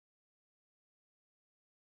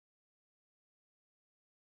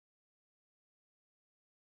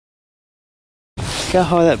Look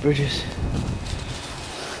how high that bridge is.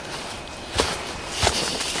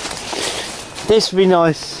 This would be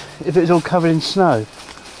nice if it was all covered in snow.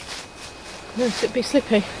 Yes, it'd be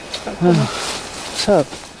slippy. What's up?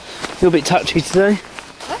 You're a bit touchy today.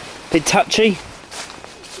 Huh? Bit touchy.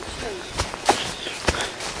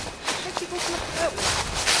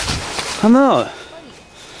 I'm not.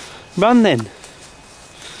 Run then.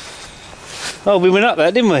 Oh, we went up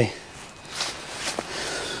that, didn't we?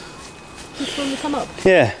 Just when we come up?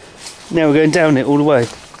 Yeah. Now we're going down it all the way.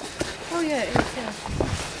 Oh yeah, it is, yeah.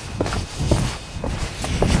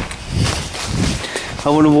 I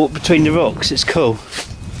want to walk between the rocks, it's cool.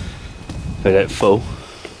 They don't fall.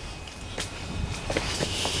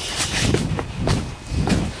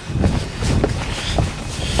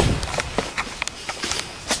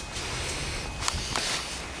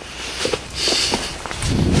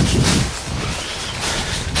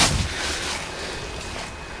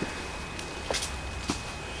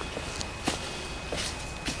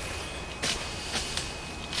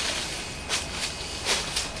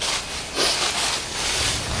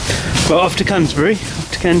 Right, off to Tunbridge.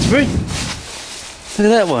 Off to Tunbridge. Look at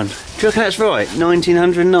that one. Do you reckon that's right?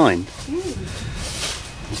 1909.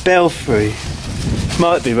 Belfry.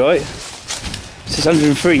 Might be right. This is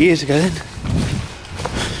 103 years ago then.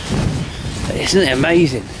 Isn't it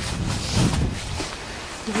amazing?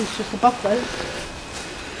 It's just above though.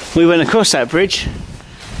 We went across that bridge.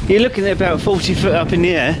 You're looking at about 40 foot up in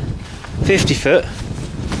the air. 50 foot.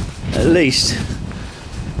 At least.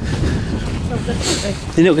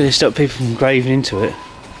 They're not going to stop people from graving into it.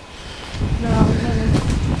 No.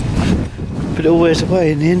 But it all wears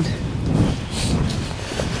away in the end.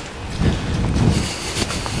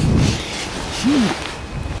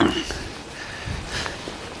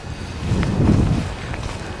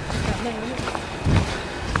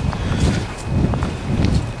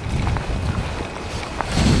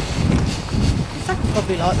 Zach would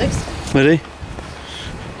probably like this. Would he?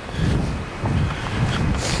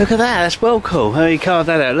 Look at that, that's well cool. How you carved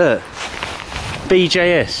that out, look.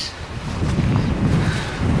 BJS.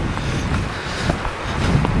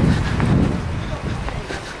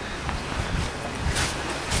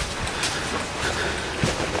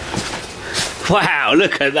 Wow,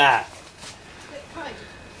 look at that.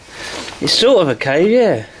 It's sort of a cave,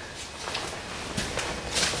 yeah.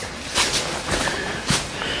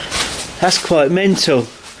 That's quite mental.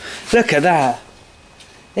 Look at that.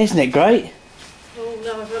 Isn't it great? Oh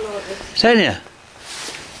no, I don't like this. Don't you?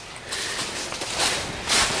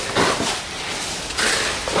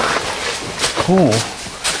 Cool.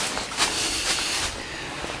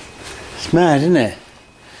 It's mad, isn't it?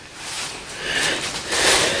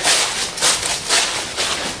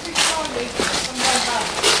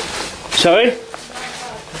 Sorry?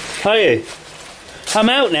 Are you? I'm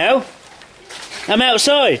out now. I'm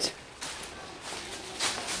outside.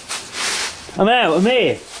 I'm out, I'm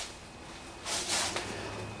here.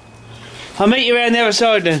 I'll meet you around the other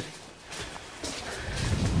side then.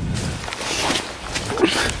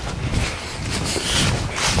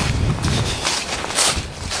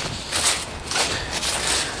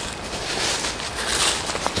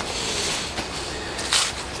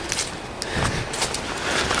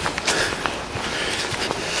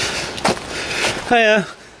 Hiya.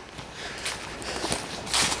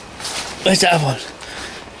 Where's that other one?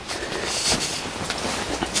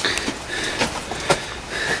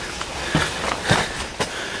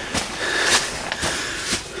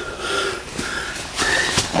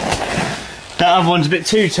 That other one's a bit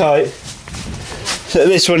too tight. So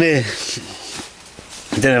this one here.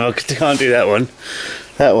 I don't know, I can't do that one.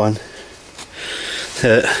 That one.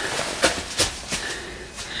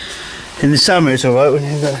 In the summer it's alright when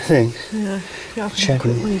you've got a thing. Yeah,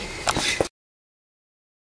 Checking.